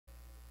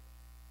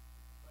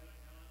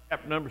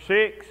Chapter number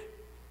 6,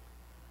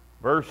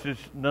 verses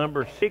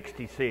number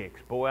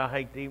 66. Boy, I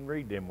hate to even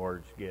read them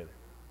words together.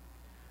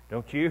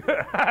 Don't you?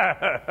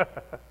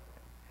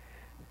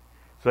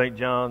 St.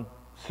 John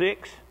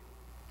 6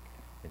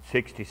 and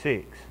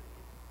 66.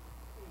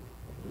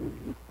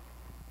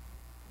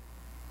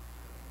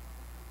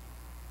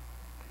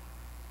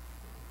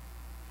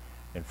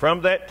 And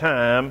from that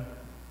time,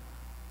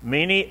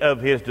 many of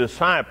his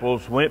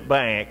disciples went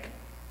back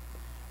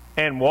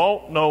and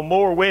walked no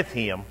more with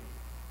him.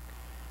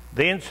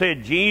 Then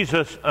said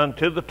Jesus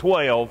unto the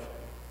 12,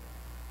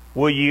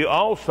 Will ye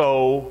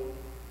also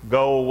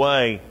go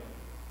away?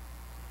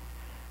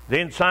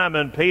 Then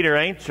Simon Peter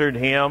answered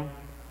him,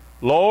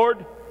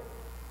 Lord,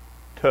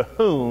 to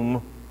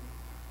whom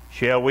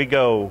shall we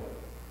go?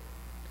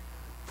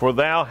 For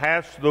thou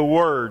hast the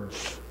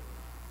words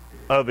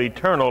of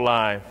eternal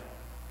life.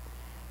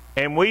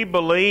 And we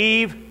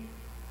believe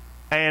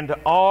and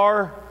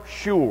are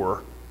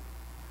sure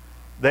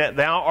that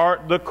thou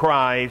art the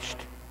Christ,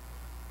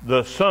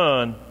 the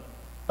Son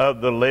of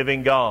the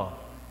living God.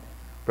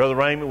 Brother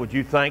Raymond, would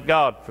you thank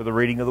God for the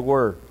reading of the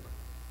Word?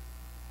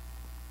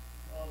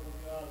 Father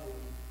God, we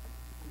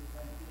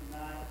thank you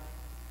tonight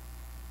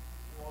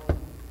for the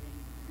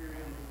hearing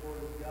the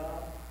Word of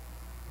God.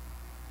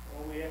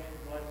 Lord, we ask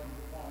your blessings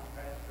upon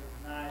Pastor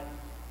tonight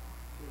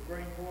to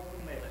bring forth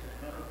the message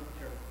unto the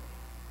church.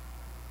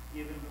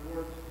 Give him the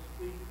words to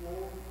speak,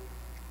 Lord.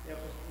 Help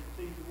us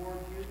to see the words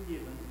you have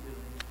given to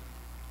him.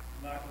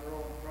 Like the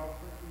Lord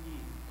prosper to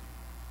you.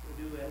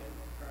 We do ask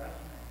in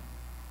Christ's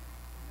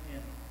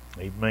name.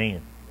 Amen.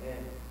 Amen.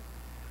 Amen.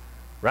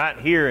 Right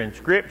here in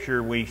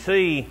Scripture we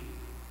see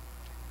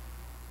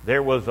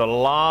there was a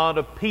lot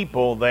of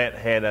people that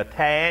had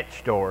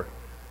attached or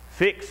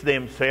fixed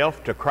themselves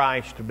to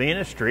Christ's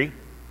ministry.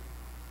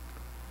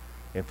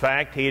 In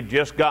fact, he had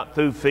just got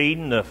through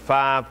feeding the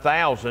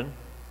 5,000,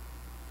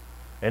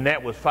 and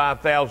that was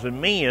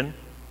 5,000 men.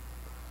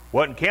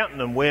 Wasn't counting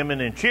them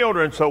women and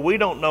children, so we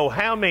don't know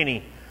how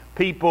many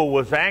people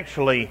was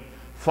actually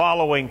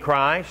following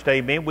Christ.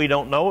 Amen. We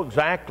don't know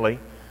exactly,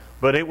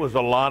 but it was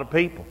a lot of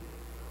people.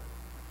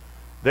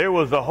 There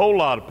was a whole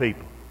lot of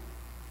people.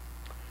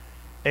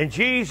 And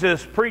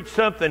Jesus preached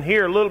something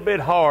here a little bit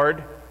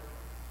hard,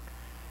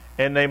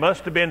 and they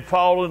must have been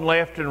falling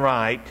left and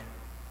right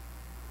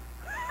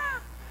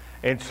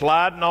and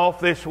sliding off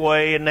this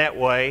way and that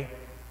way.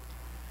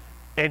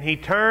 And he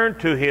turned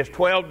to his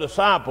 12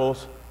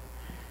 disciples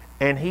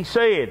and he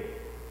said,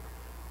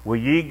 Will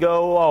ye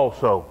go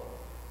also?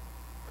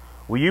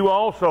 Will you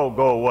also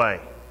go away?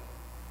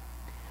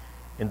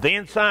 And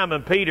then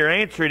Simon Peter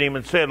answered him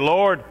and said,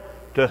 Lord,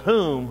 to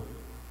whom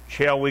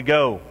shall we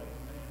go?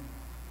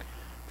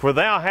 For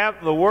thou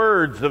hast the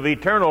words of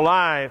eternal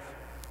life,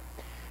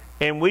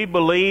 and we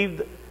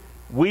believe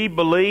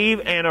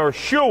and are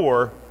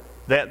sure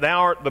that thou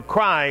art the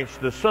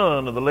Christ, the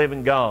Son of the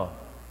living God.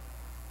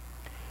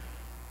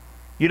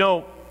 You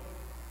know,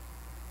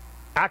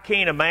 I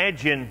can't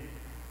imagine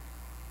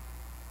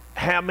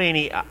how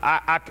many,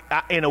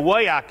 in a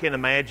way I can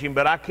imagine,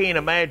 but I can't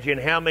imagine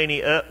how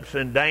many ups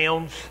and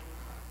downs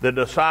the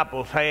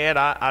disciples had.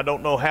 I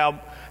don't know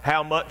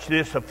how much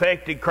this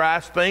affected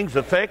Christ. Things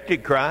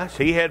affected Christ.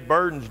 He had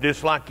burdens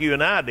just like you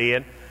and I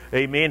did.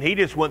 Amen. He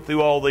just went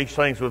through all these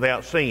things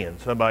without sin.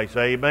 Somebody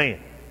say amen.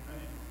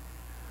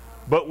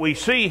 But we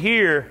see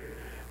here,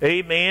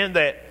 amen,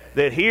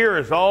 that here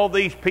is all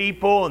these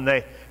people,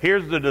 and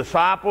here's the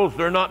disciples.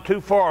 They're not too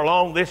far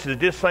along. This is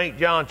just St.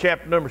 John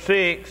chapter number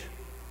 6.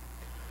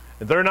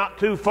 They're not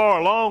too far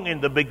along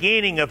in the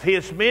beginning of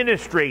his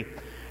ministry.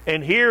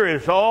 And here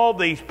is all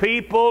these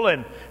people,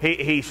 and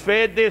he's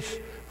fed this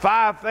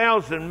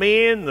 5,000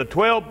 men, the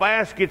 12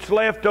 baskets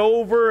left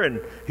over,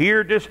 and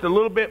here just a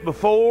little bit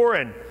before,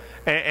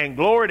 and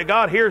glory to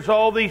God, here's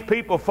all these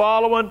people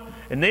following,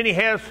 and then he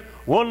has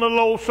one little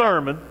old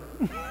sermon.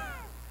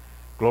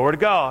 Glory to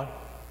God.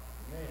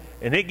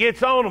 And it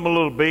gets on them a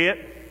little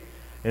bit,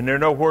 and they're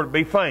nowhere to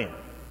be found.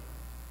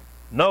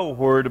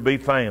 Nowhere to be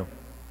found.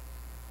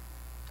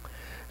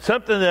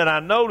 Something that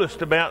I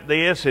noticed about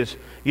this is,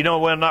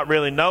 well, not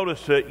really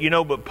noticed it,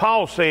 but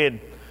Paul said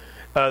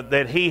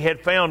that he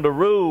had found a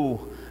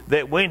rule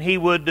that when he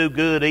would do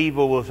good,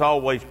 evil was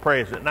always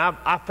present. And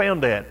I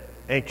found that,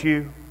 ain't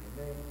you?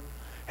 Amen.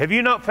 Have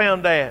you not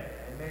found that?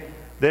 Amen.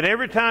 That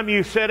every time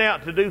you set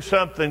out to do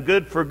something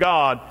good for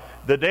God,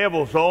 the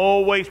devil's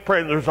always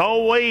present. There's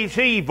always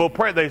evil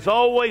present. There's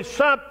always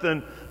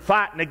something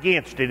fighting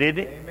against it, isn't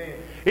it? Amen.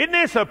 Isn't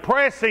this a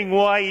pressing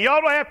way? Y'all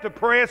don't have to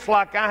press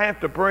like I have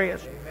to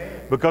press.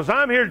 Amen. Because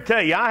I'm here to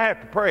tell you, I have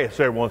to press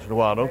every once in a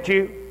while, don't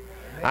you?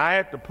 Amen. I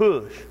have to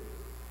push.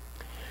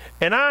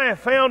 And I have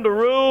found a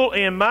rule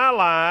in my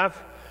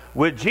life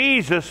with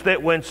Jesus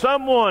that when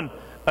someone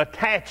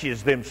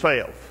attaches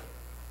themselves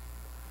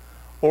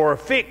or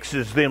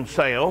affixes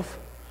themselves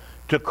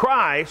to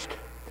Christ,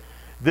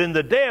 then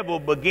the devil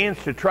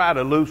begins to try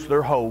to loose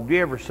their hold. You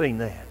ever seen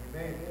that?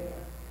 Amen.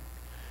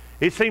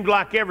 It seems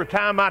like every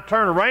time I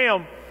turn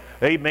around,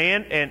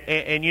 amen,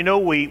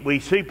 and we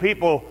see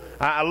people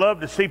I love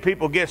to see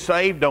people get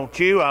saved, don't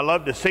you? I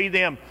love to see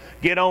them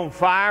get on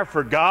fire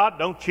for God,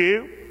 don't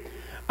you?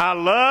 I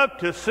love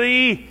to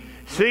see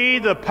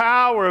the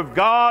power of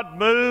God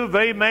move,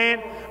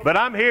 amen. But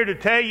I'm here to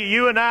tell you,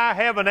 you and I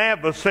have an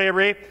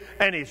adversary,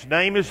 and his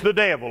name is the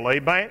devil,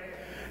 amen.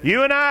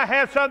 You and I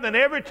have something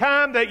every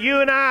time that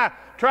you and I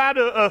try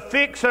to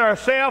affix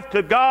ourselves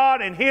to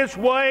God and His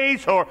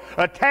ways, or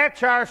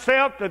attach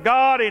ourselves to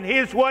God in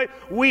His way,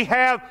 we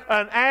have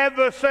an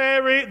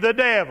adversary, the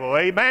devil,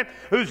 amen,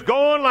 who's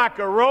going like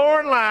a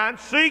roaring lion,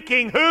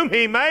 seeking whom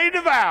he may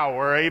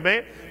devour,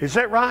 amen. Is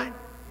that right?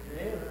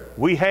 Amen.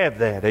 We have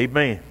that,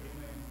 amen.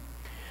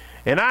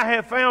 And I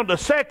have found a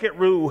second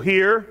rule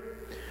here,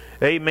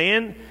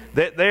 amen,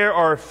 that there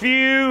are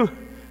few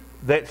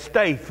that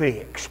stay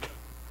fixed.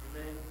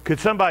 Amen. Could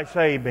somebody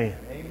say amen?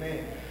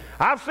 Amen.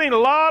 I've seen a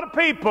lot of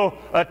people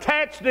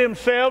attach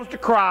themselves to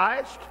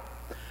Christ.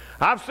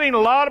 I've seen a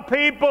lot of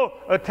people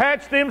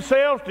attach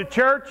themselves to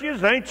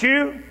churches, ain't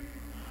you?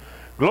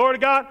 Glory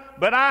to God.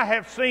 But I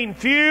have seen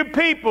few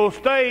people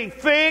stay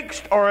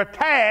fixed or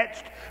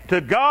attached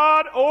to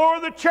God or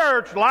the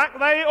church like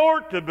they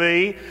ought to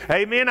be.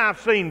 Amen.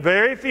 I've seen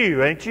very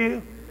few, ain't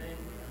you?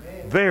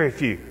 Amen. Very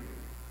few.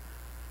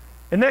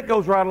 And that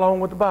goes right along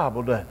with the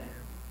Bible, doesn't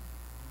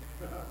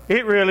it?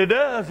 It really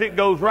does. It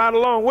goes right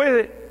along with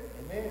it.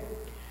 Amen.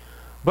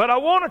 But I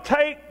want to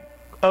take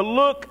a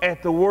look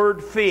at the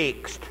word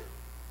fixed.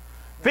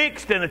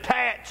 Fixed and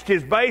attached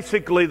is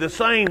basically the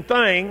same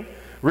thing,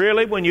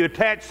 really, when you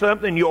attach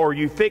something or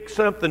you fix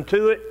something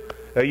to it.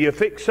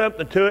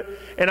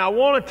 And I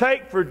want to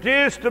take, for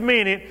just a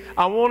minute,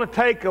 I want to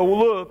take a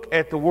look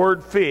at the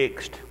word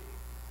fixed.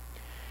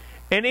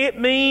 And it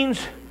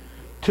means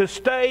to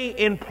stay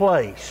in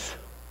place.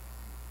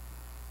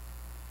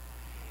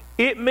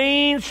 It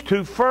means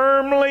to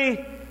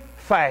firmly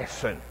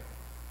fasten.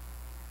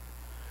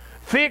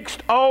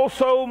 Fixed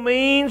also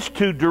means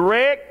to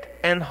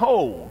direct and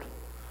hold,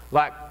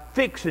 like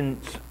fixing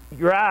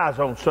your eyes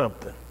on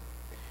something.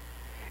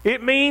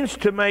 It means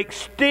to make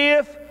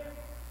stiff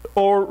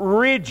or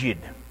rigid,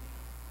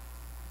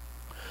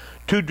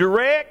 to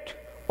direct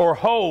or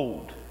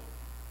hold,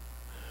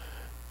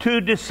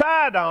 to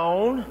decide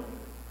on,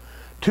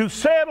 to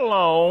settle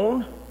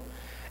on,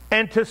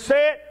 and to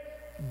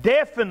set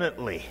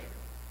definitely.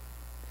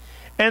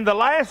 And the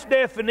last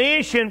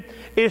definition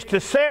is to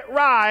set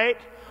right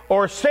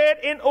or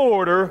set in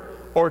order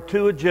or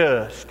to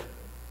adjust.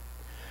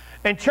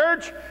 And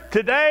church,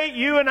 today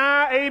you and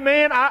I,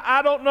 amen,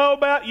 I don't know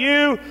about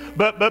you,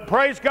 but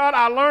praise God,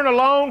 I learned a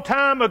long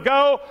time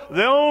ago,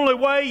 the only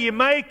way you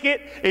make it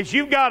is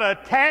you've got to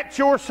attach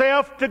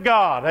yourself to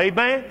God,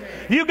 amen.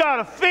 You've got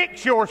to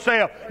fix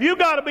yourself. You've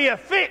got to be a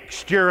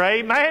fixture,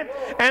 amen.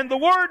 And the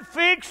word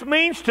fix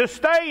means to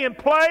stay in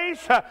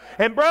place.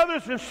 And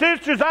brothers and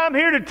sisters, I'm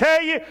here to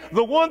tell you,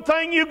 the one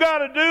thing you got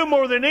to do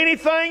more than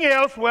anything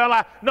else,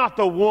 well, not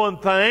the one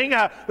thing,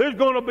 there's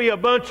going to be a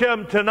bunch of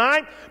them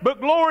tonight,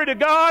 but glory to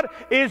God,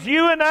 is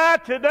you and I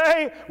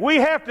today, we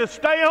have to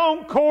stay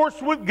on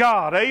course with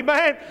God.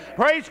 Amen.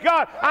 Praise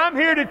God. I'm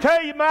here to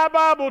tell you, my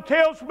Bible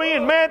tells me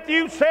in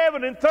Matthew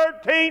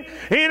 7:13,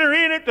 enter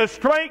in at the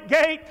straight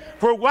gate,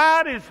 for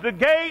wide is the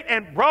gate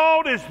and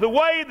broad is the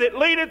way that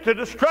leadeth to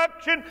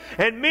destruction,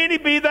 and many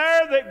be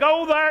there that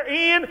go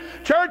therein.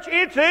 Church,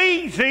 it's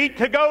easy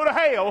to go to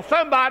hell.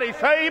 Somebody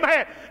say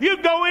amen.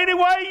 You go any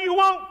way you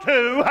want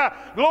to.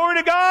 Glory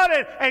to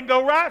God, and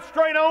go right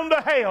straight on to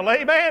hell.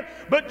 Amen.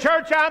 But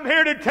church, I'm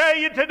here to tell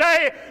you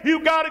today,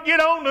 you've got to get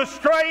on the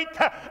straight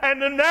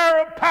and the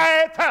narrow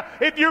path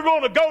if you're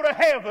going to go to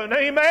heaven.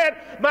 Amen.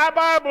 My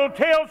Bible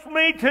tells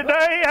me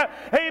today,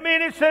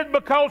 amen, it says,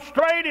 because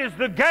straight is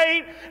the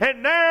gate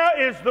and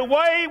narrow is the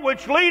way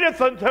which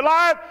leadeth unto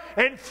life,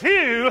 and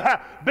few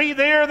be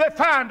there that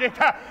find it.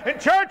 And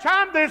church,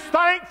 I'm just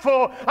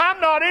thankful.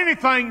 I'm not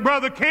anything,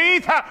 Brother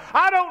Keith.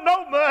 I don't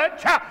know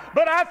much,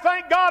 but I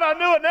thank God I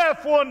knew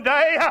enough one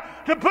day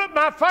to put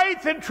my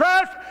faith and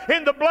trust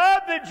in the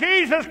blood that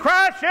Jesus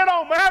Christ shed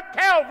on Mount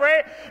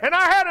Calvary, and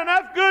I had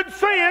enough good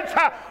sense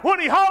when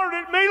He hollered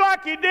at me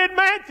like He did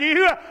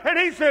Matthew, and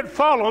He said,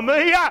 follow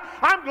me.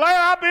 I'm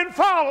glad I've been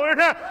following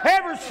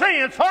ever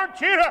since,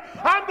 aren't you?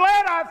 I'm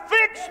glad I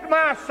fixed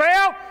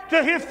myself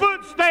to His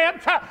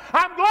footsteps.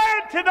 I'm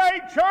glad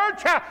today,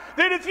 church,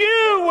 that if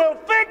you will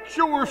fix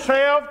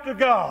yourself to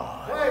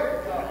God,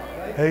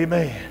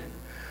 amen.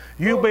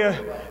 You'll be,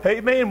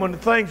 amen, when the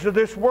things of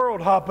this world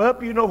hop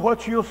up, you know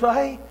what you'll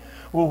say?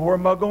 Well, where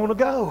am I going to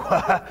go?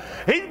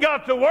 He's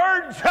got the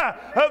words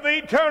of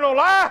eternal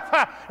life,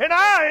 and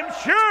I am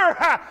sure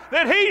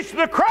that He's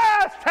the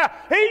Christ,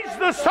 He's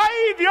the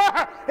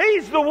Savior,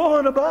 He's the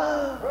one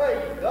above.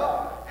 Praise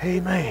God.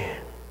 Amen.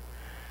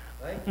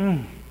 Thank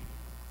you.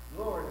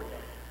 Lord.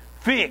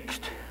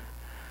 Fixed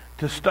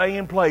to stay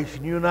in place,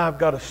 and you and I have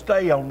got to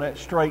stay on that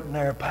straight and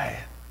narrow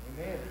path.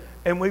 Amen.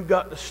 And we've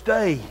got to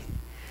stay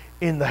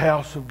in the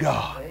house of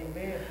God.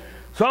 Amen.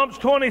 Psalms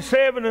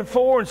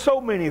 27:4, and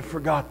so many have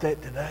forgot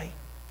that today.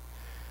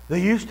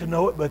 They used to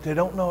know it, but they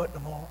don't know it no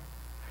more.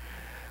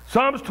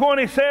 Psalms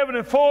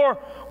 27:4,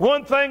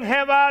 one thing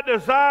have I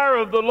desire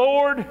of the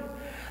Lord,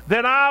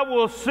 that I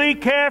will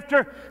seek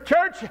after.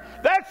 Church,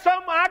 that's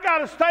something I got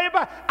to stay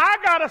about. I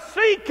got to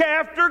seek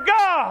after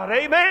God.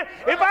 Amen.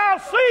 If I'll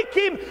seek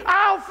Him,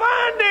 I'll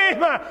find Him.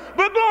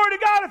 But glory to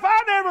God, if I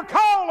never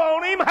call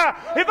on Him,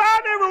 if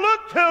I never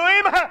look to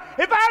Him,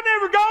 if I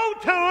never go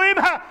to Him,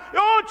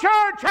 oh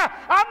church,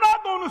 I'm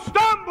not going to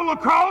stumble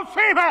across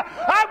Him.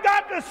 I've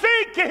got to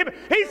seek Him.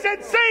 He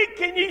said,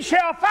 seek and ye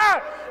shall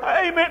find.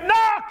 Amen.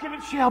 Knock and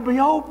it shall be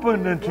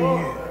opened unto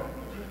you.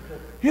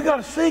 You got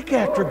to seek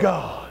after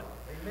God.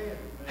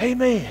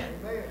 Amen.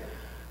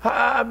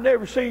 I've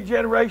never seen a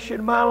generation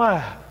in my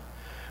life.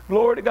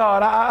 Glory to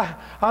God.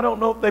 I don't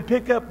know if they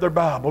pick up their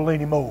Bible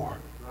anymore.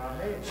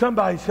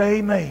 Somebody say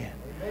amen.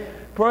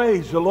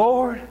 Praise the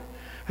Lord.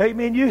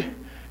 Amen.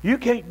 You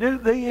can't do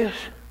this.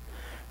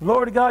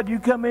 Glory to God, you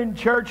come in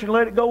church and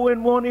let it go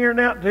in one ear and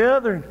out the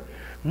other.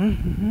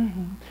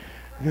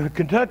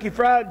 Kentucky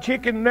Fried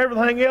Chicken and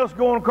everything else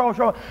going across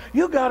your...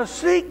 You got to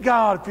seek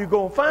God if you're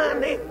going to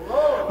find Him.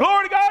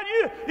 Glory to God,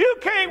 you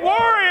can't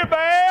worry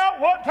about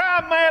what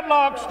time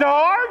Matlock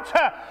starts.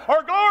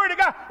 Or glory to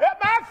God.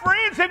 My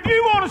friends, if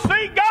you want to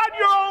seek God,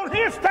 you're on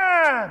His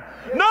time.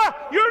 No,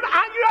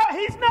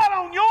 He's not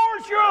on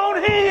yours, you're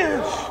on His.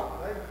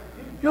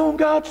 You're on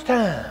God's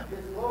time.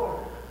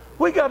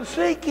 We got to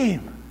seek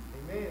Him.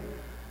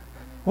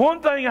 One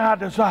thing I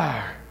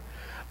desire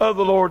of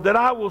the Lord, that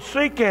I will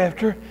seek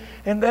after,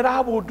 and that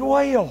I will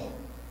dwell.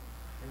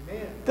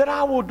 Amen. That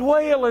I will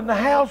dwell in the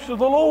house of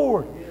the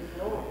Lord.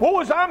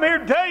 Boys, I'm here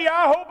to tell you,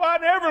 I hope I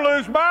never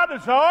lose my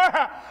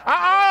desire.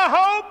 I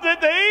hope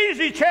that the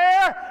easy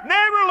chair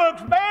never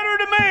looks better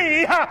to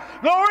me,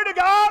 glory to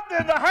God,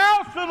 than the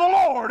house of the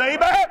Lord.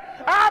 Amen.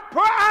 I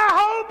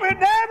hope it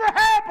never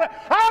happens.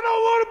 I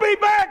don't want to be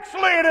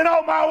backsliding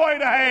on my way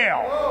to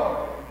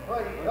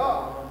hell.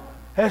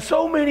 As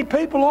so many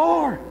people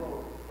are.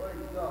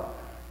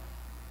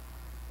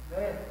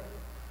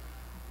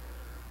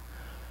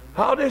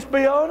 I'll just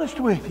be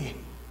honest with you.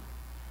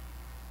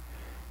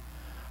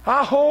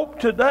 I hope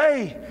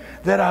today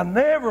that I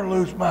never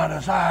lose my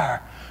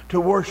desire to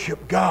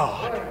worship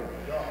God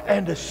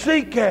and to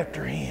seek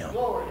after Him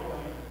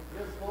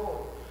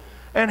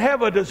and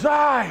have a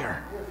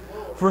desire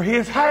for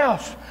His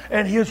house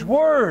and His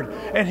Word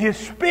and His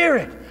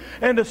Spirit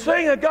and to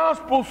sing a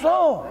gospel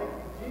song.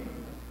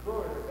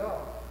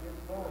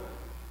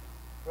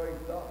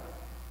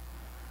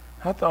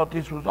 I thought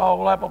this was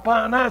all apple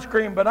pie and ice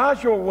cream, but I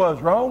sure was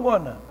wrong,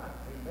 wasn't I?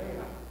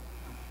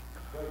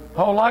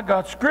 All I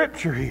got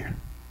scripture here.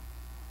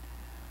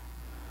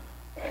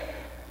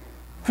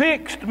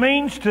 Fixed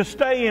means to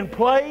stay in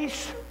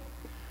place,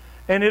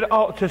 and it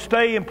ought to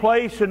stay in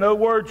place. In other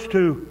words,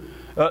 to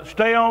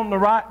stay on the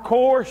right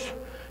course.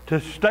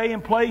 To stay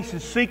in place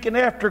is seeking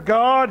after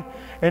God,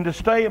 and to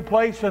stay in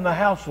place in the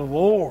house of the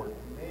Lord.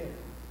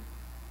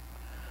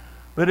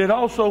 But it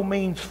also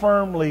means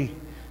firmly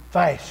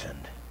fastened.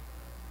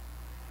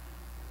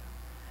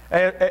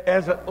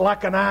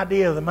 Like an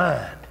idea of the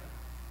mind.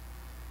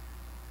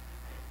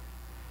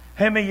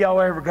 How many of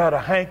y'all ever got a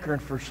hankering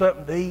for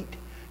something to eat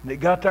and it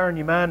got there in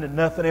your mind and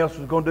nothing else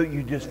was going to do it?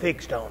 You just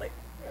fixed on it.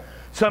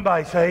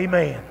 Somebody say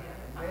amen.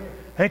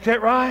 Ain't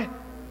that right?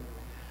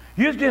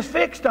 You was just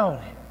fixed on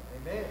it.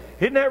 Amen.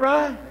 Isn't that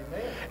right?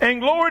 Amen.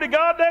 And glory to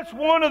God, that's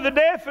one of the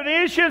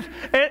definitions.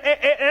 And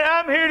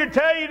I'm here to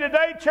tell you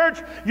today, church,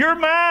 your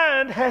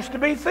mind has to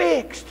be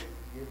fixed.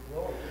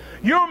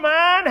 Your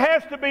mind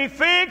has to be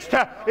fixed.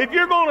 If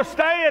you're going to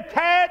stay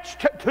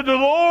attached to the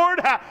Lord,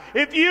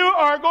 if you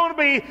are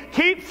going to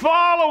keep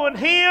following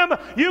Him,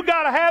 you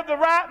got to have the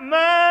right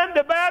mind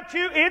about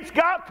you. It's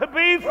got to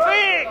be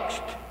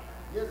fixed.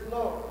 Yes,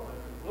 Lord.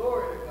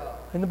 Glory to God.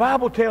 And the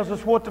Bible tells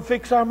us what to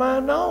fix our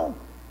mind on.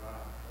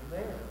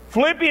 Amen.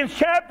 Philippians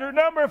chapter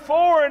number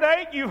 4 and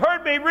 8, you've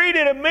heard me read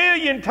it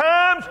 1,000,000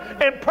 times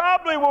and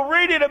probably will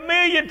read it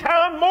 1,000,000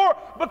 times more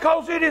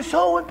because it is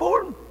so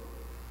important.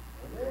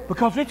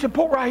 Because it's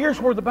important. Right here is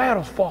where the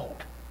battle's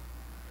fought.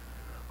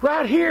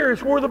 Right here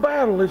is where the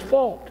battle is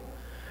fought.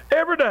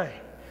 Every day.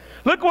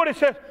 Look what it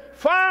says.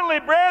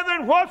 Finally,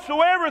 brethren,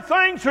 whatsoever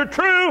things are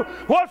true,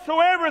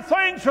 whatsoever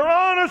things are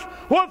honest,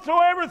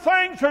 whatsoever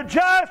things are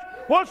just,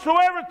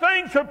 whatsoever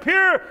things are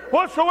pure,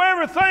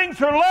 whatsoever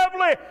things are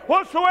lovely,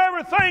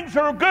 whatsoever things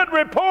are of good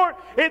report,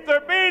 if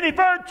there be any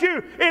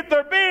virtue, if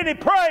there be any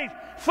praise,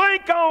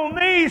 think on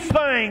these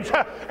things.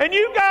 And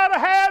you got to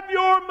have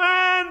your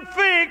mind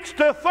fixed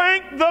to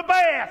think the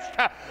best,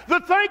 to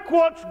think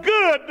what's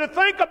good, to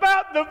think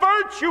about the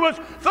virtuous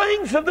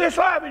things of this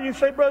life. And you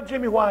say, Brother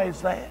Jimmy, why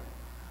is that?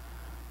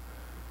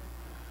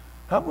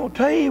 I'm going to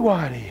tell you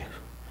why it is.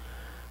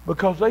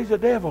 Because there's a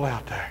devil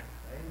out there.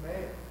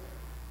 Amen.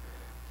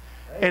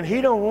 And he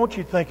don't want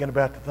you thinking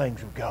about the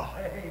things of God.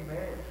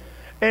 Amen.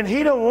 And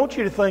he don't want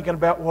you to thinking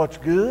about what's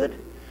good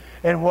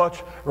and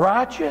what's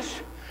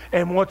righteous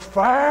and what's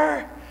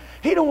fair.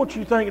 He don't want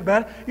you thinking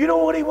about it. You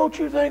know what he wants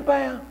you to think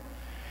about?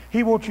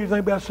 He wants you to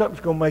think about something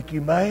that's going to make you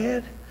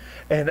mad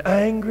and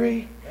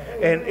angry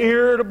and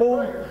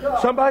irritable.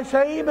 Somebody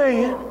say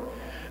amen.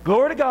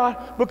 Glory to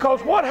God.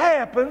 Because what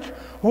happens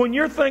when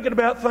you're thinking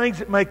about things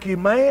that make you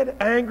mad,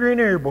 angry,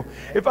 and irritable?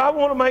 If I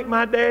want to make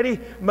my daddy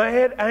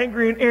mad,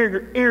 angry, and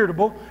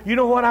irritable, you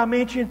know what I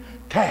mention?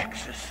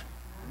 Taxes.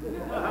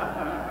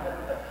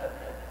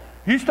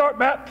 You start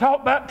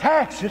talk about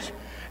taxes,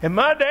 and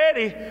my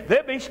daddy,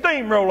 there'd be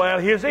steam roll out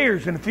of his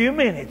ears in a few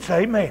minutes.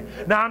 Amen.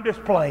 Now, I'm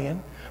just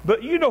playing,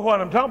 but you know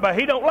what I'm talking about.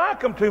 He don't like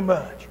them too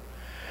much.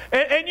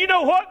 And you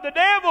know what? The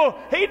devil,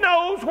 he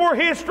knows where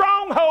his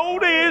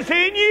stronghold is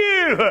in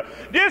you.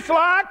 Just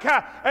like,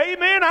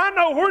 amen, I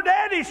know where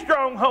Daddy's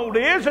stronghold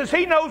is, as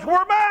he knows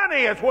where mine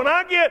is. When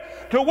I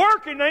get to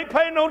work and ain't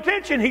paying no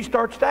attention, he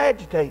starts to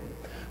agitate.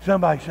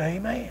 Somebody say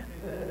amen.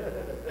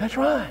 That's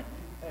right.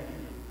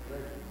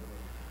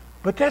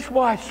 But that's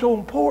why it's so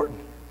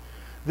important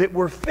that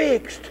we're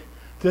fixed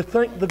to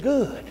think the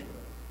good.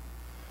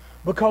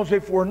 Because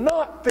if we're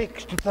not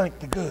fixed to think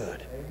the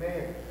good,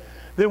 amen,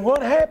 then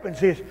what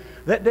happens is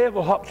that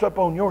devil hops up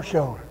on your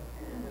shoulder.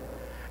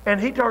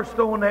 And he starts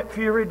throwing that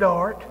fury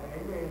dart.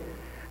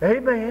 Amen.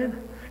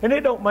 Amen. And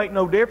it don't make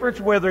no difference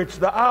whether it's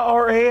the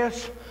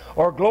IRS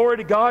or, glory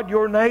to God,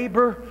 your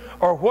neighbor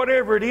or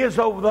whatever it is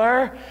over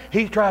there.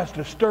 He tries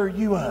to stir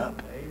you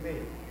up.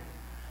 Amen.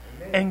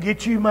 And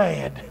get you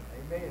mad.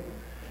 Amen.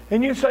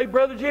 And you say,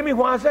 Brother Jimmy,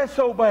 why is that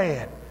so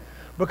bad?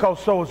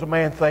 Because so is a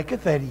man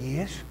thinketh that he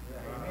is.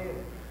 Amen.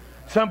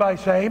 Somebody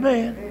say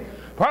amen. Amen.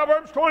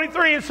 Proverbs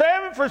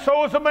 23:7, for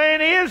so as a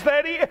man is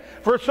that he,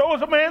 for so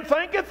as a man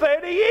thinketh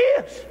that he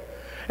is.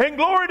 And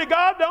glory to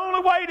God, the only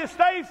way to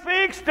stay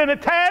fixed and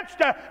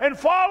attached and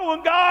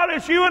following God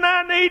as you and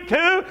I need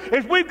to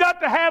is we've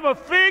got to have a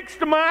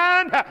fixed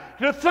mind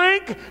to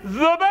think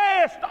the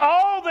best,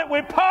 all that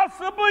we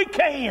possibly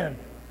can.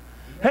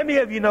 How many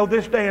of you know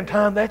this day and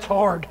time that's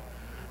hard?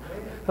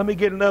 Let me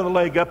get another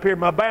leg up here.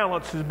 My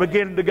balance is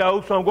beginning to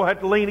go, so I'm going to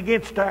have to lean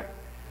against that.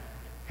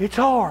 It's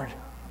hard.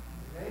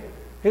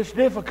 It's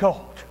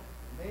difficult.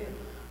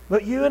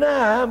 But you and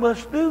I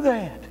must do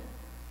that.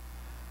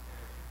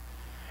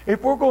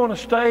 If we're going to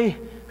stay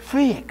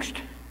fixed.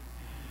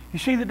 You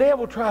see, the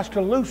devil tries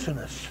to loosen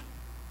us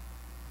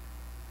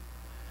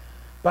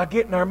by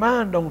getting our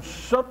mind on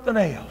something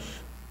else.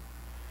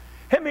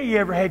 How many of you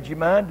ever had your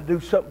mind to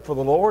do something for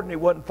the Lord and it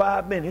wasn't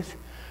 5 minutes?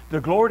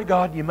 The glory to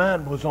God, your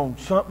mind was on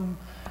something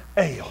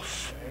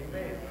else.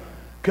 Amen.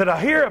 Could I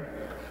hear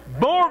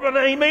more of an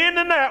amen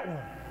than that one?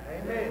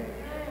 Amen.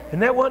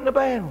 And that wasn't a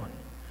bad one.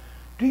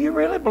 Do you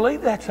really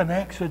believe that's an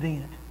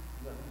accident?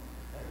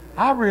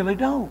 I really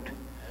don't.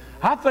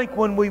 I think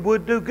when we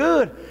would do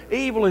good,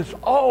 evil is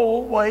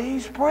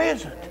always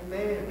present.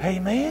 Amen.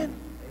 Amen.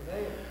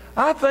 Amen.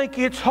 I think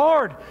it's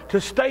hard to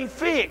stay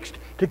fixed,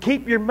 to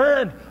keep your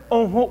mind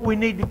on what we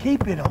need to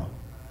keep it on.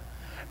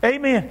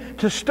 Amen.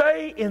 To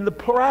stay in the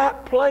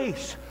right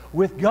place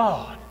with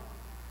God.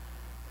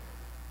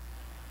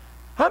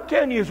 I'm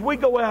telling you, as we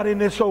go out in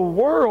this old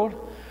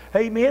world,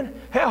 amen,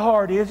 how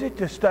hard is it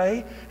to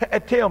stay?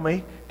 Tell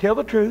me, tell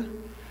the truth.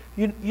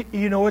 You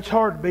know it's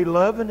hard to be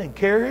loving and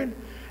caring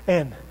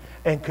and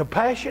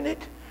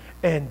compassionate,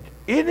 and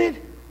isn't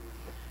it?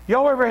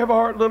 Y'all ever have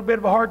a little bit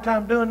of a hard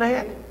time doing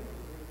that?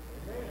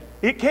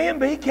 It can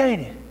be,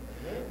 can't it?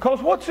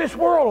 Because what's this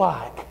world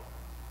like?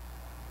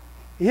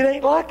 It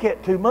ain't like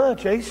that too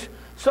much. There's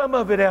some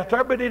of it out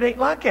there, but it ain't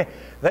like that.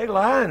 They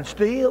lie and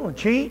steal and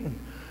cheat and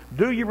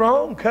do you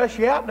wrong, cuss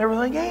you out and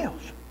everything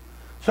else.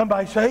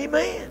 Somebody say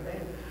amen.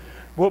 Amen.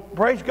 Well,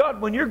 praise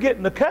God, when you're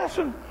getting the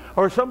cussing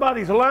or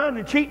somebody's lying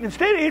and cheating and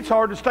stealing, it's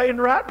hard to stay in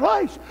the right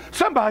place.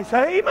 Somebody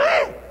say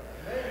amen.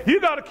 Amen.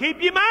 You got to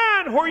keep your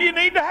mind where you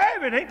need to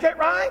have it. Ain't that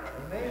right?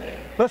 Amen.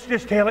 Let's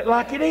just tell it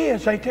like it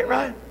is. Ain't that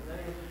right?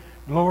 Amen.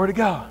 Glory to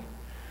God.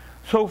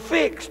 So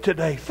fixed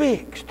today.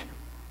 Fixed.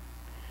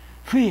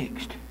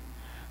 Fixed.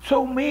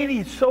 So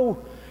many,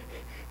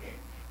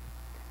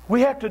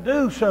 we have to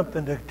do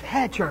something to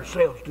attach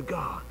ourselves to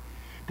God.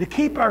 To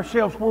keep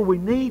ourselves where we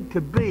need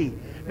to be.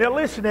 Now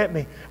listen at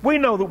me. We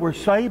know that we're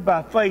saved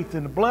by faith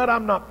in the blood.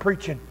 I'm not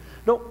preaching.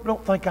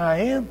 Don't think I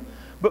am.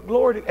 But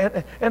glory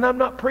to, and I'm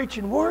not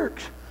preaching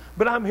works.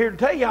 But I'm here to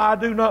tell you, I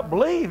do not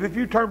believe if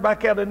you turn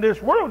back out in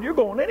this world, you're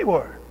going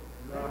anywhere.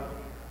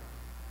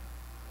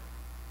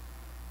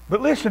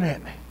 But listen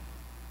at me.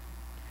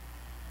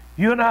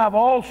 You and I have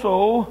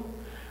also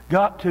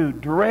got to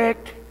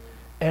direct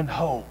and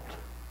hold.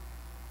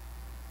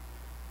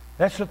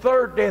 That's the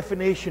third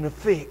definition of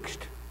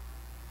fixed.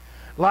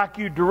 Like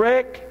you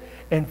direct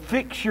and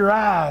fix your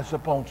eyes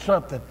upon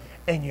something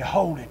and you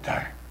hold it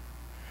there.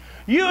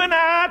 You and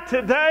I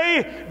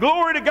today,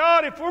 glory to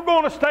God, if we're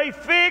going to stay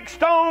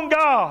fixed on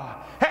God.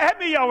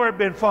 Have y'all ever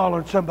been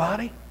following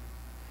somebody?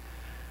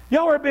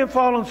 Y'all ever been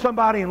following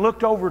somebody and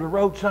looked over the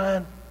road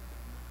sign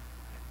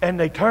and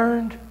they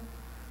turned?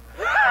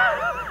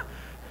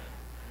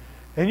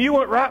 And you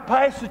went right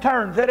past the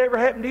turn. Has that ever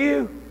happened to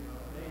you?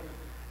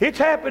 It's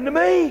happened to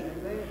me.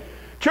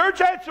 Church,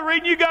 that's the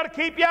reason you got to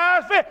keep your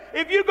eyes fixed.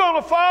 If you're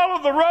going to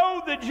follow the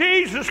road that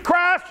Jesus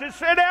Christ has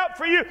set out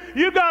for you,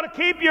 you got to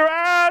keep your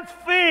eyes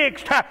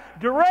fixed,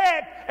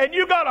 direct, and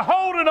you got to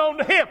hold it on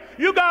to Him.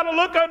 You got to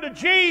look unto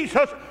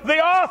Jesus, the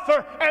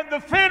author and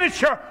the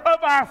finisher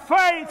of our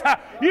faith.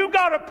 You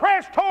got to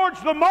press towards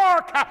the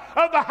mark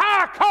of the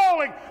high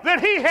calling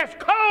that He has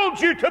called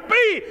you to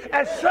be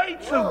as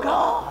saints of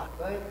God.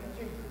 Thank you,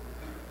 Jesus.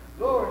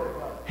 Glory to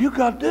God. You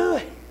got to do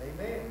it.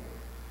 Amen.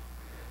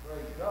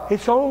 Praise God.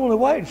 It's the only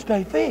way to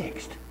stay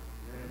fixed.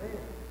 Amen.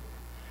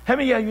 How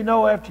many of you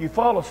know after you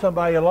follow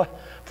somebody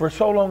for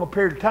so long a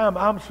period of time,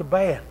 I'm so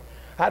bad,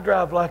 I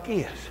drive like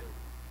this.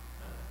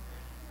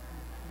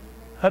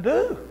 I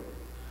do.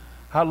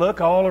 I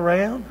look all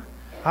around.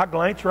 I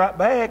glance right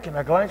back and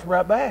I glance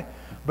right back.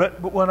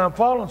 But when I'm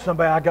following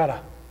somebody, I got to.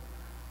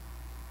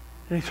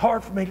 And it's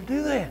hard for me to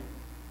do that.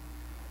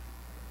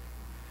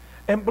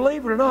 And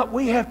believe it or not,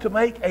 we have to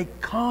make a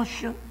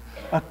conscious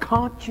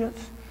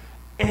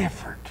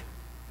effort.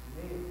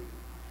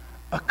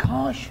 A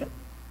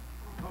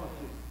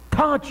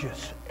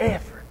conscious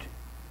effort.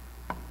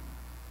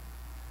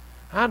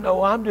 I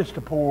know I'm just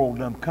a poor old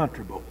dumb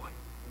country boy.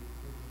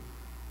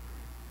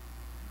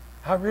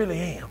 I really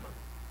am.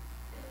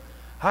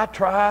 I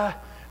try.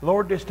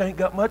 Lord, this ain't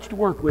got much to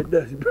work with,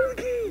 does it?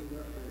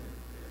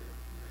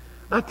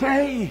 I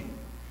tell you.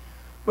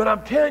 But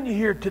I'm telling you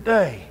here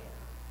today,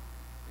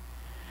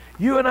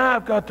 you and I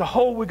have got to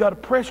hold, we've got to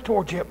press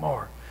towards that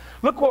mark.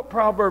 Look what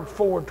Proverbs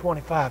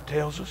 4:25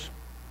 tells us.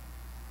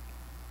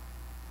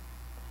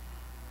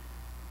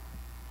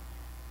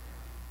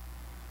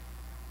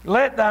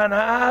 Let thine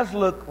eyes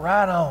look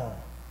right on.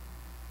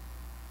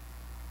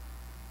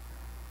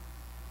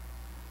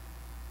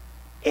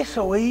 It's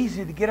so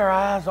easy to get our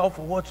eyes off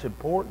of what's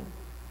important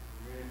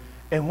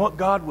and what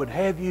God would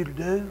have you to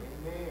do.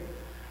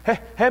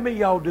 How many of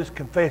y'all just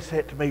confess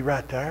that to me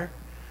right there?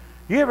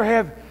 You ever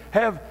have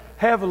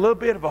a little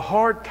bit of a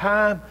hard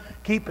time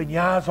keeping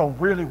your eyes on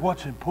really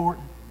what's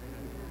important?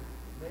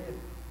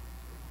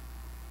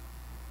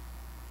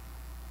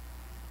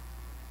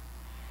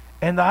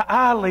 And thy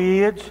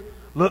eyelids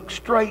look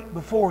straight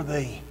before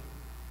thee.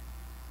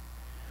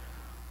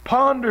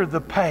 Ponder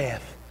the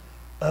path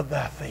of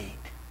thy feet.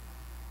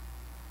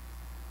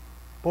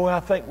 Boy,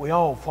 I think we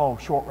all fall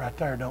short right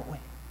there, don't we?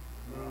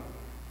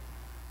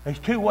 There's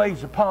two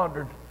ways of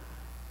pondering.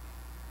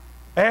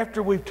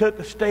 After we've took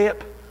a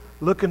step,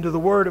 looking to the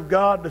Word of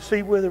God to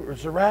see whether it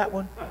was the right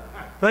one,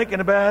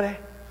 thinking about it,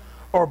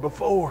 or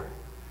before.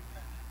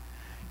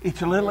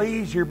 It's a little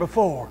easier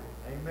before.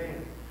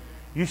 Amen.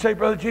 You say,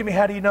 Brother Jimmy,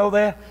 how do you know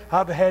that?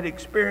 I've had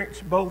experience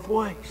both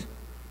ways.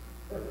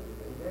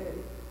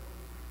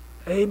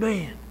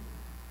 Amen.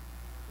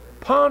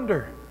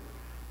 Ponder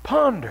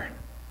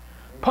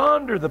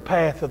the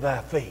path of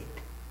thy feet.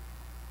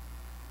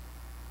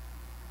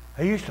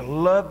 I used to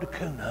love to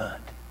coon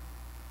hunt.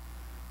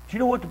 Do you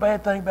know what the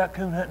bad thing about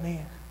coon hunting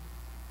is?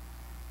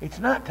 It's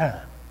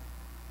nighttime.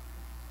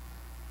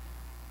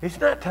 It's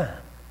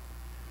nighttime.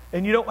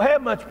 And you don't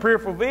have much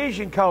peripheral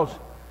vision because,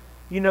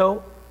 you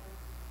know,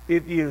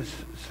 if you're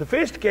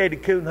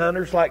sophisticated coon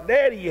hunters like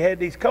Daddy, you had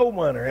these coal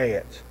miner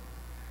hats.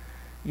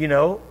 You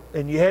know,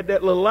 and you had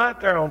that little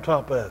light there on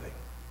top of it.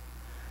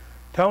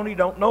 Tony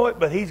don't know it,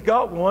 but he's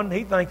got one.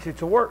 He thinks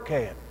it's a work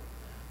hat.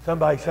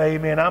 Somebody say,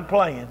 amen, I'm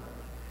playing.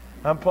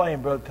 I'm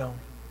playing, Brother Tony.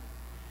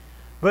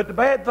 But the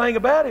bad thing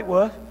about it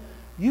was,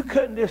 you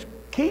couldn't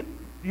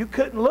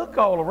look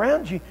all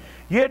around you.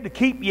 You had to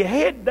keep your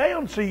head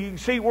down so you could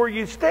see where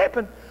you're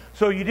stepping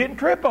so you didn't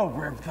trip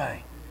over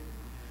everything.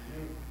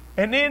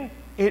 And then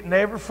it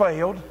never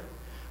failed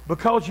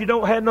because you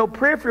don't have no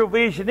peripheral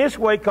vision this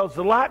way because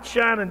the light's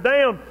shining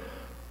down,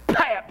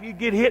 pap, you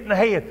get hit in the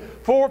head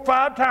 4 or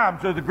 5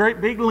 times with a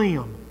great big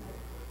limb.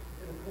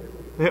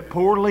 That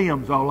poor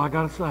limb's all I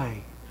got to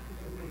say.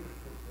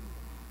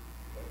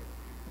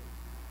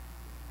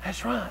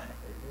 That's right.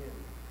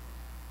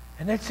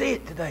 And that's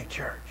it today,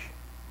 church.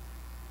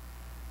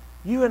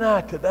 You and I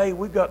today,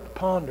 we've got to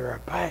ponder our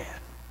path.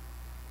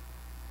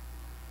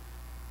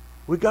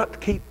 We've got to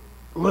keep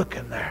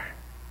looking there.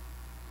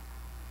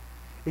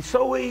 It's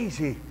so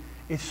easy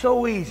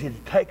to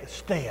take a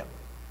step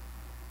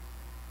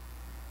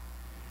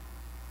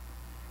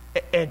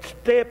and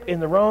step in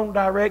the wrong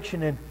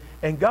direction,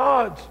 and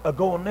God's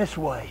going this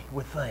way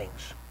with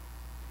things.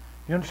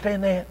 You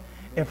understand that?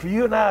 And for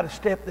you and I to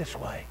step this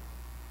way,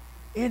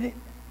 it's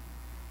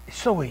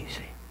so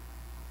easy.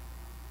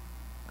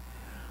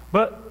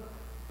 But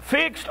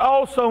fixed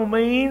also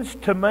means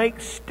to make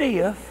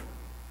stiff.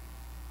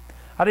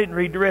 I didn't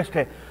read the rest of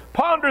that.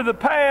 Ponder the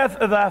path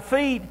of thy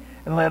feet,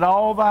 and let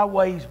all thy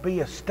ways be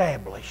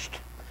established.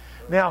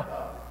 Now,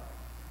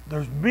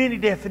 there's many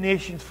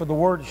definitions for the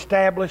word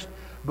established,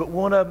 but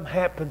one of them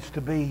happens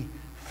to be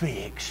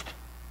fixed.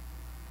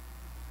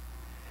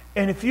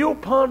 And if you'll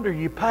ponder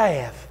your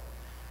path,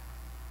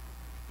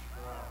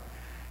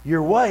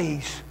 your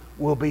ways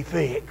will be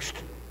fixed.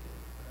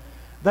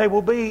 They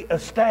will be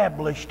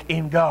established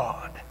in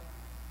God.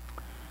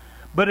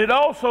 But it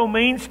also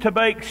means to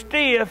make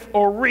stiff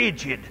or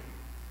rigid.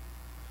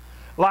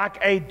 like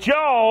a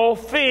jaw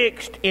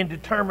fixed in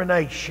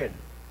determination.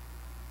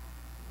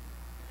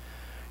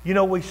 You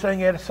know, we sing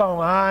that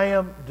song, I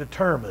am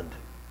determined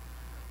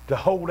to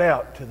hold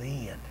out to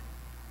the end.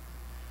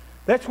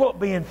 That's what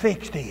being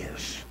fixed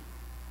is.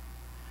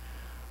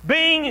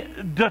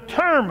 Being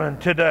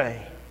determined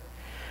today.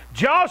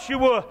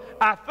 Joshua,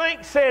 I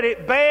think, said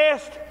it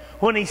best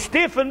when he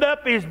stiffened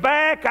up his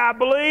back, I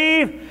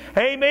believe,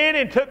 amen,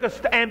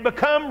 and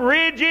become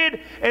rigid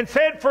and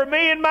said, for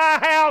me and my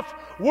house,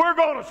 we're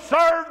going to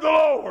serve the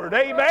Lord,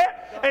 amen.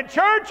 And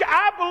church,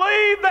 I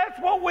believe that's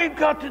what we've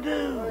got to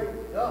do.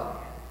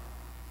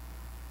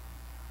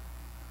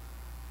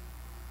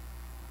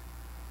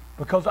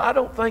 Because I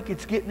don't think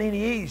it's getting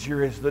any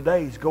easier as the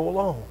days go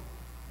along.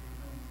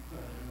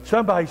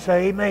 Somebody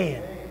say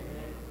amen.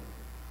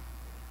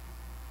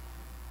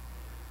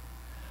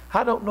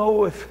 I don't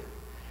know if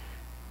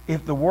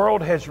the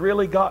world has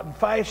really gotten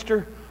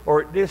faster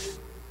or it just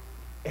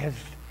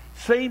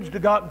seems to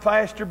have gotten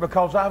faster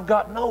because I've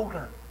gotten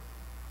older.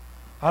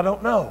 I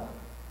don't know.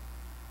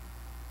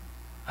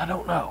 I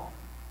don't know.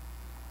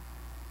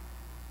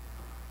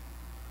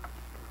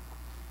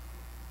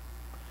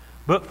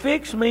 But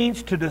fix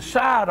means to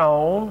decide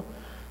on,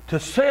 to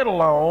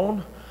settle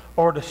on,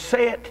 or to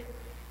set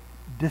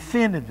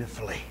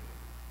definitively.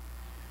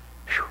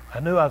 Whew, I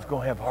knew I was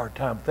going to have a hard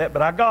time with that,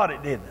 but I got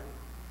it, didn't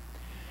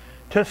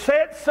I? To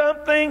set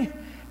something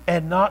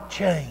and not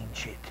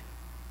change it.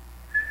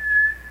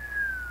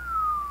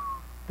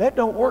 That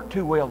don't work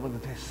too well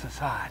with this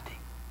society.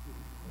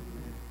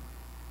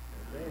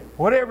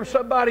 Whatever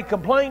somebody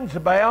complains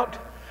about,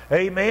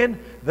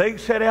 amen, they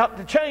set out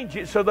to change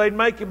it so they'd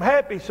make them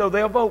happy so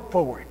they'll vote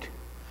for it.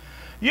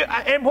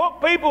 And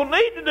what people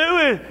need to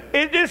do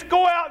is just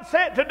go out and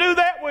set to do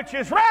that which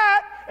is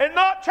right and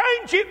not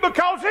change it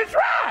because it's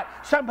right.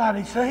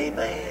 Somebody say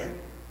amen.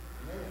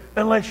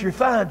 Unless you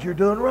find you're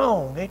doing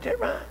wrong. Ain't that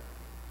right?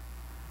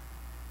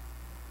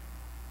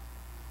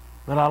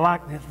 But I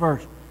like this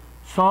verse.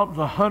 Psalms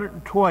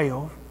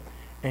 112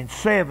 and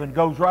 7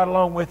 goes right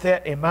along with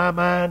that in my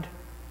mind.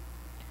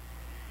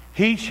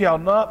 He shall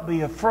not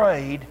be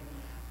afraid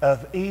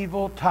of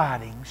evil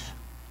tidings.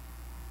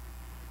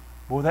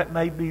 Boy, that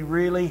may be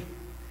really,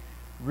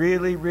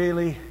 really,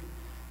 really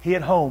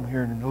hit home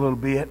here in a little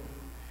bit.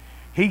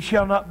 He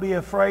shall not be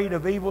afraid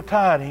of evil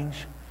tidings.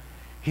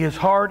 His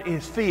heart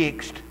is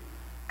fixed,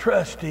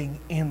 trusting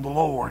in the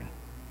Lord.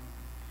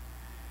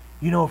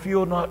 You know, if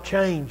you'll not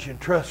change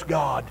and trust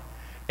God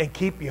and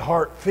keep your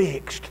heart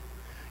fixed,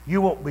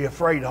 you won't be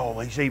afraid of all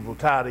these evil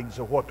tidings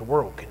of what the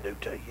world can do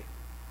to you.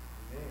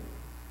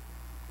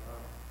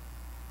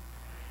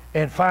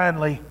 And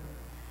finally,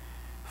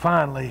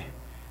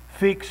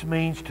 fix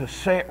means to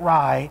set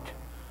right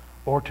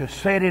or to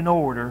set in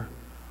order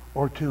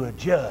or to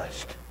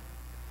adjust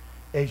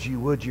as you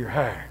would your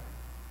hair.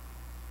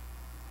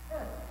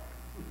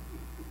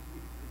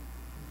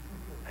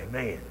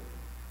 Amen.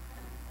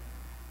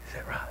 Is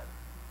that right?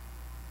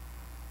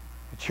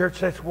 The church,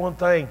 that's one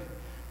thing.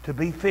 To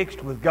be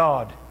fixed with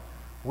God,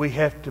 we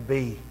have to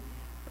be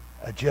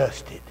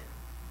adjusted.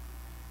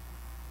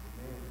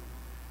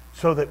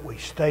 So that we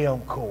stay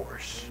on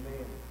course.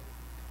 Amen.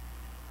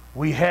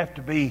 We have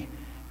to be,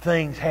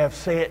 things have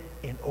set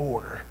in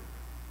order.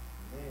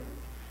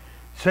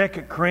 2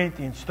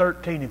 Corinthians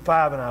 13 and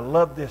 5, and I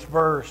love this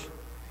verse.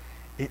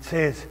 It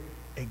says,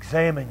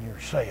 examine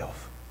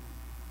yourself.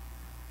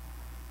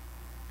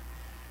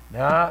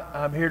 Now,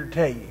 I'm here to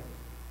tell you,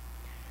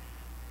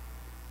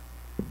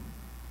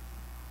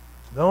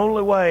 the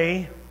only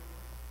way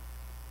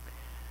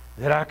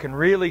that I can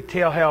really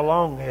tell how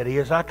long that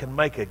is, I can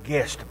make a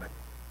guesstimate,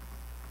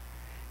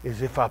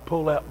 is if I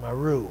pull out my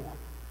rule.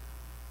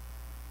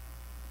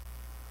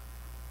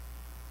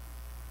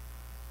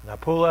 And I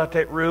pull out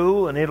that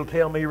rule and it'll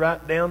tell me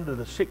right down to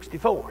the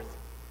 64th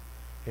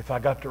if I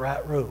got the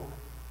right rule.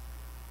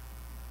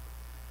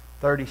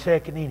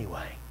 32nd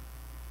anyway.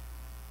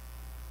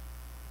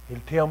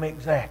 It'll tell me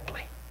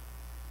exactly.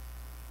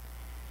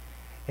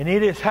 And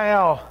it is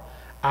how,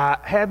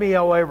 have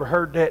y'all ever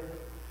heard that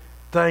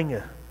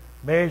thing,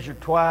 measure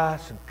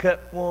twice and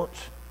cut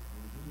once?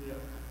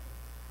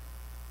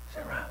 Is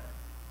that right?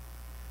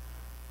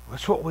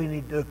 That's what we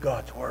need to do with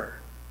God's Word.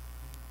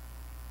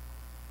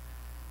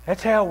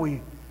 That's how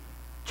we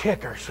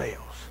check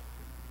ourselves.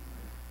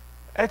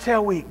 That's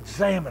how we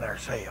examine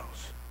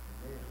ourselves.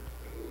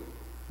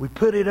 We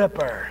put it up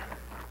there.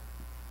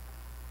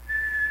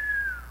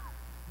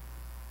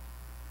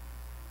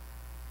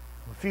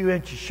 A few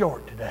inches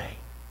short today.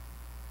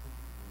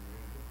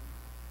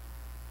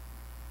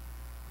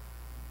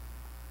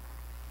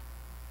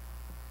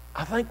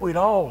 I think we'd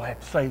all have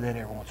to say that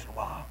every once in a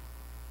while.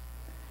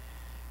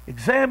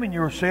 Examine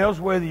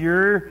yourselves whether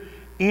you're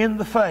in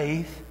the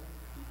faith.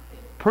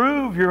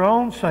 Prove your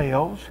own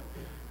selves.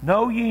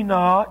 Know ye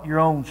not your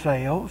own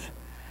selves,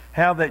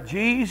 how that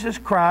Jesus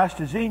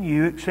Christ is in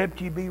you, except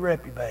ye be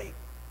reprobate.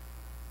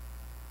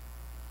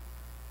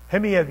 How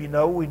many of you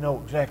know we know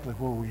exactly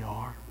where we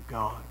are with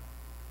God?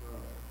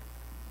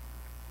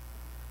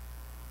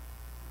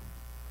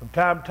 From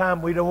time to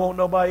time, we don't want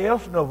nobody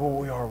else to know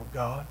where we are with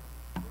God.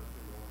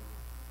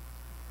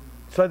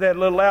 Say that a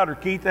little louder,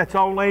 Keith. That's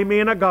all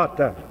amen I got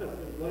there.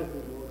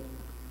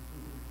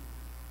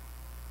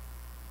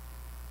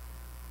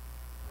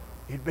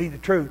 It'd be the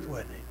truth,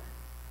 wouldn't it?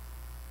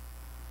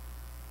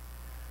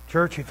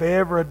 Church, if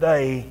ever a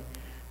day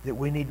that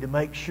we need to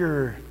make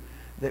sure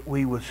that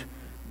we was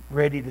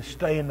ready to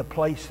stay in the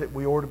place that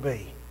we ought to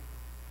be.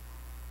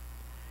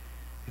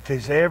 If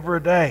there's ever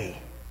a day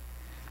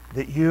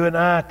that you and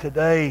I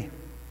today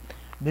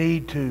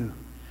need to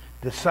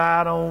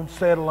decide on,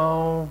 settle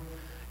on,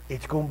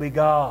 it's going to be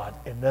God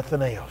and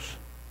nothing else.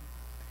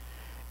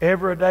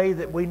 Every day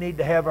that we need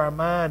to have our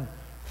mind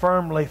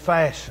firmly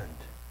fastened,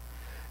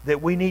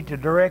 that we need to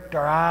direct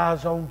our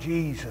eyes on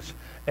Jesus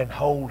and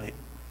hold it.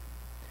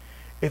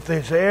 If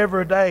there's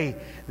ever a day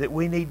that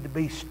we need to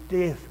be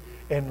stiff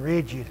and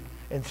rigid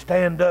and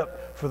stand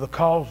up for the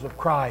cause of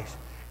Christ,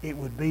 it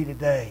would be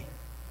today.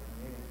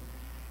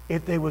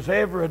 If there was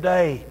ever a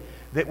day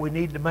that we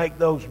need to make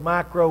those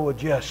micro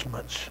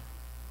adjustments,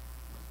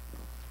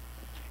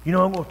 you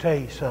know, I'm going to tell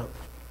you something.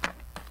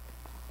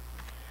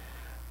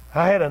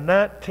 I had a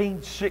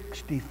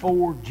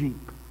 1964 Jeep.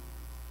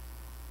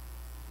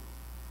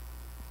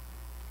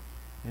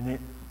 And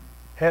it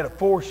had a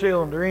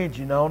 4-cylinder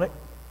engine on it.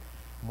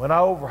 When I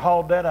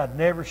overhauled that, I'd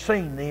never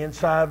seen the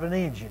inside of an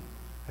engine.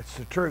 That's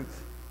the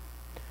truth.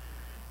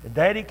 And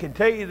Daddy can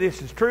tell you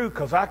this is true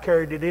because I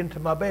carried it into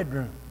my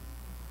bedroom.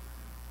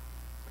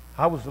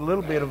 I was a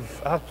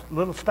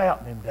little stout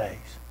in them days.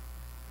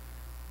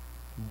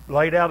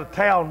 Laid out a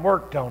towel and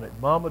worked on it.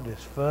 Mama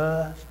just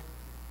fussed.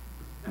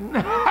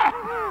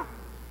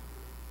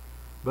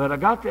 But I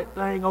got that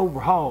thing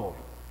overhauled.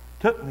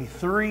 Took me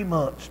 3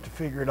 months to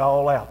figure it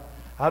all out.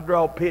 I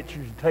draw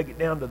pictures and take it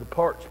down to the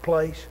parts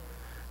place.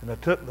 And I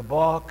took the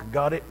block and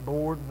got it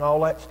bored and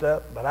all that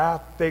stuff. But I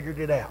figured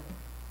it out.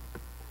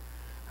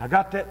 I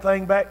got that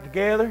thing back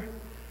together.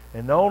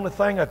 And the only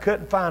thing I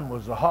couldn't find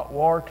was the hot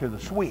wire to the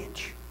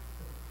switch.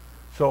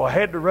 So I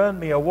had to run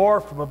me a wire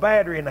from a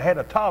battery, and I had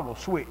a toggle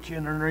switch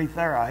underneath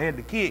there I had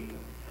to kick.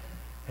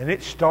 And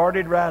it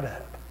started right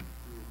up.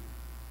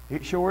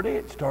 It sure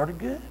did. It started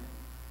good.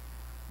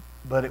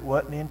 But it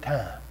wasn't in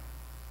time.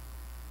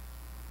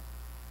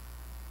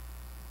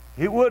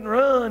 It wouldn't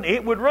run.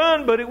 It would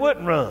run, but it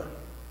wouldn't run.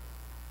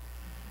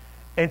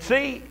 And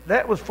see,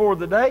 that was for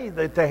the day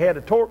that they had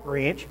a torque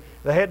wrench.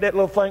 They had that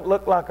little thing that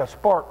looked like a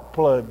spark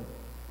plug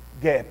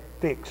gap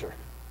fixer.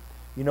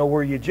 You know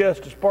where you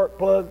adjust a spark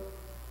plug?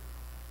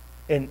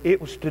 And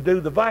it was to do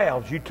the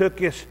valves. You took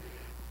this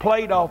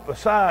plate off the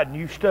side and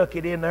you stuck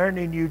it in there, and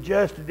then you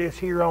adjusted this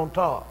here on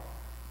top.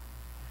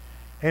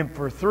 And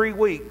for 3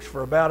 weeks,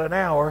 for about an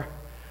hour,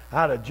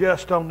 I'd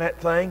adjust on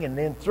that thing and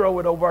then throw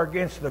it over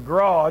against the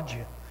garage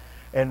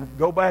and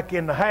go back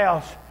in the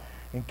house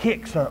and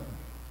kick something.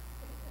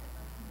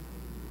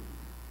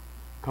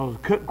 Because I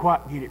couldn't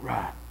quite get it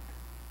right.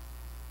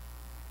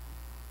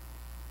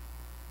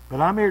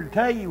 But I'm here to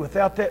tell you,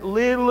 without that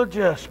little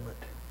adjustment,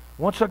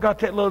 once I got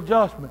that little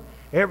adjustment,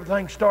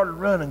 everything started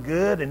running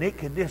good, and it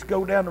could just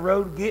go down the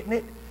road getting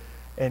it.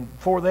 And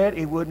before that,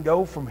 it wouldn't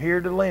go from here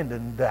to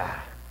Linden and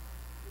die.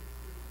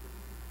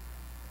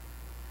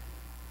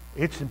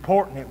 It's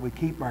important that we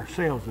keep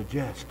ourselves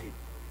adjusted.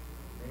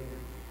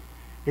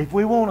 If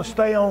we want to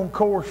stay on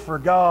course for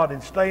God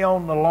and stay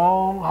on the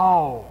long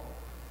haul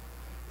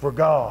for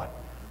God,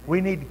 we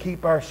need to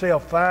keep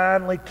ourselves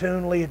finely,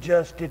 tunely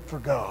adjusted for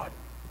God.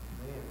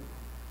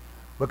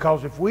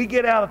 Because if we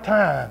get out of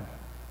time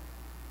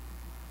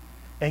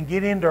and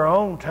get into our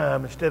own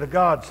time instead of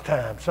God's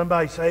time,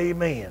 somebody say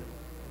amen.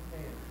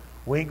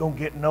 We ain't going to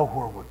get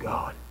nowhere with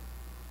God.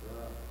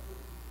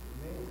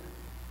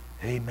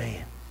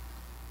 Amen.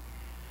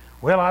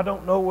 Well, I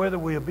don't know whether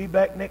we'll be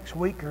back next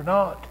week or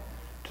not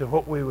to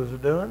what we was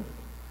doing.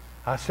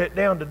 I sat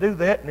down to do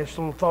that, and this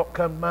little thought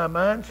come to my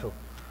mind, so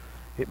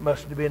it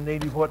must have been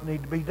needed what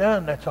needed to be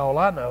done. That's all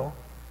I know.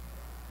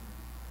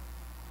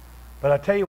 But I tell you